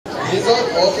מי זאת?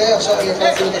 אוקיי, עכשיו אני יכול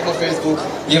לשים אותך בפייסבוק.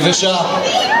 יבשה.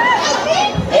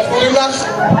 איך קוראים לך?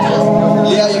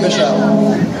 ליה יבשה.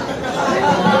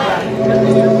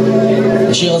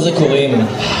 לשיר הזה קוראים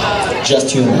Just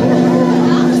Human.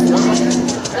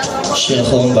 שיר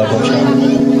אחרון באלבום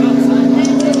שלנו.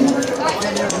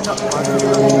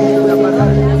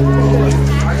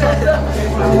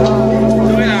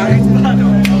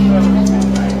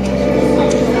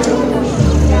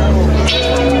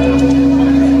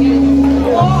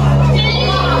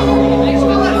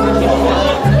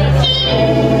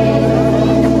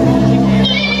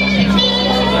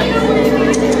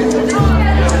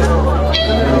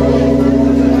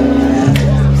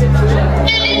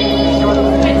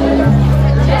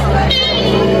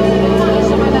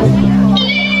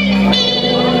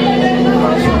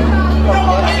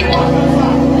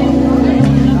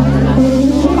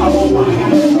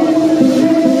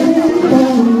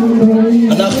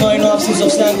 אנחנו היינו אבסיס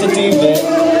אוף סנקטיטי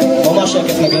וממש היה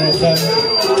כיף נגן לכם,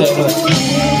 תהנו.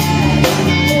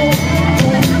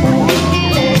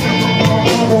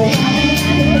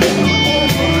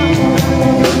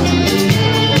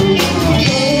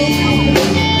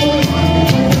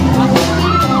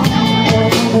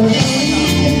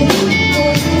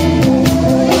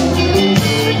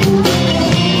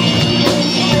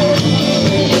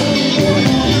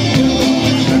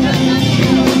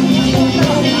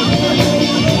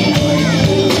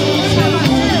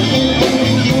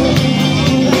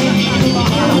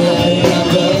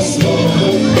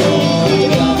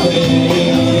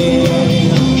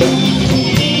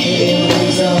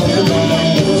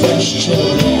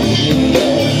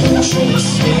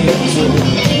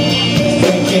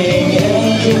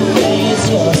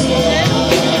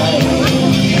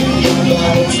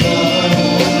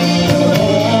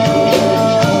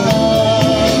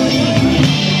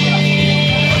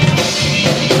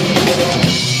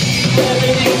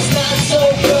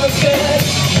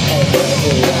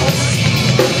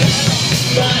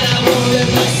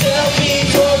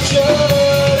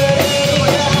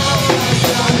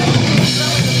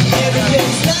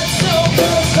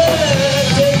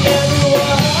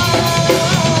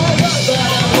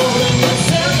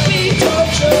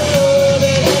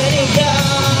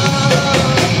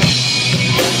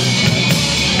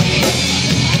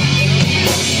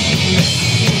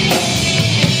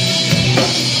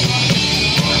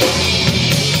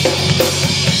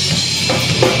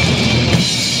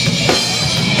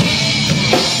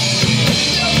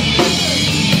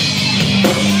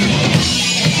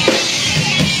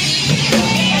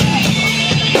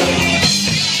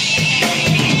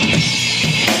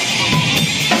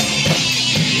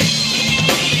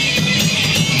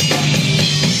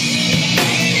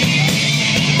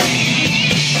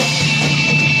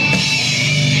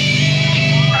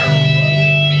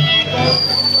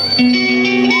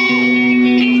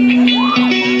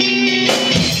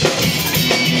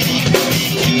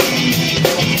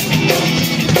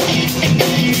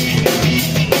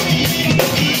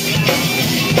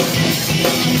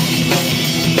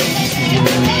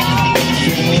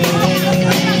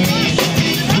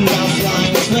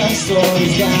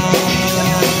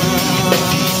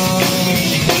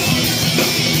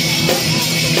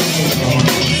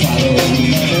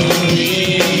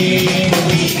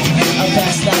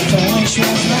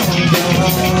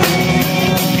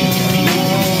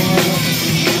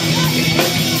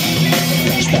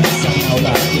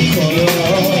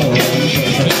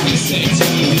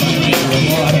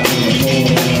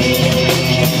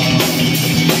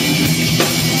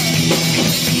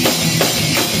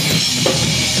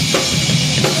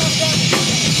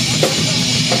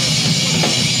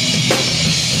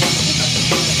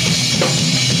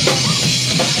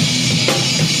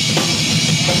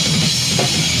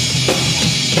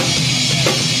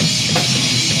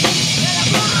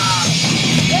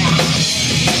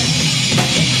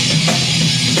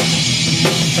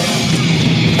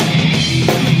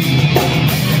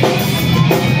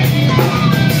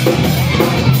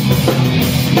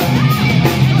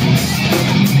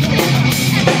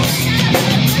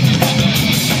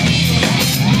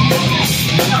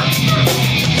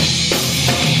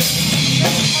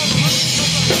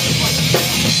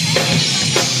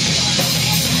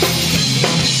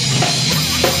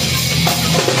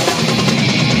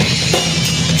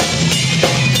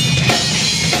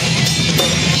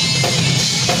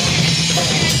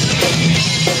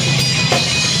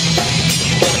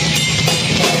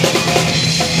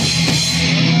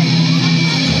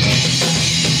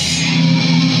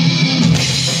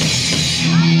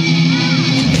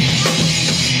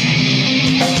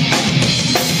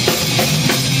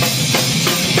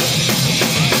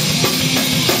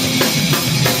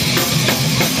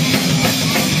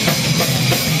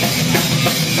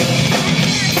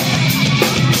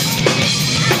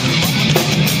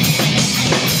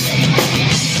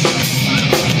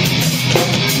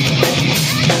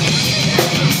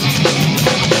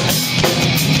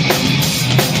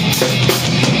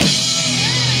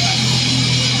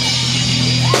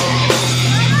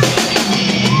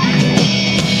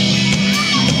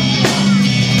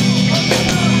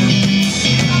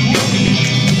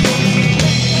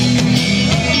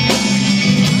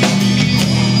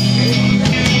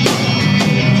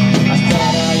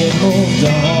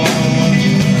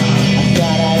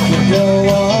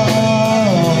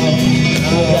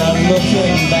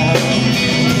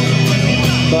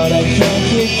 but I can't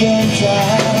keep them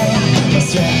down. My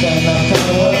strength and my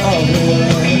power are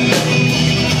willing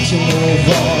to move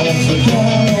on and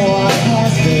forget what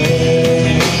has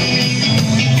been.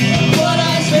 What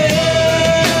has been.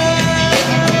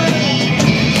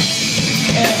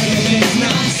 Everything's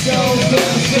not so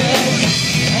perfect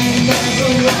and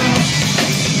never right,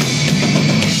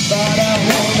 but I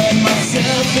won't let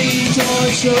myself be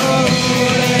tortured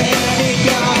and it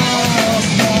goes.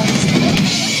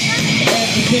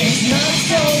 Everything's not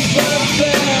so perfect.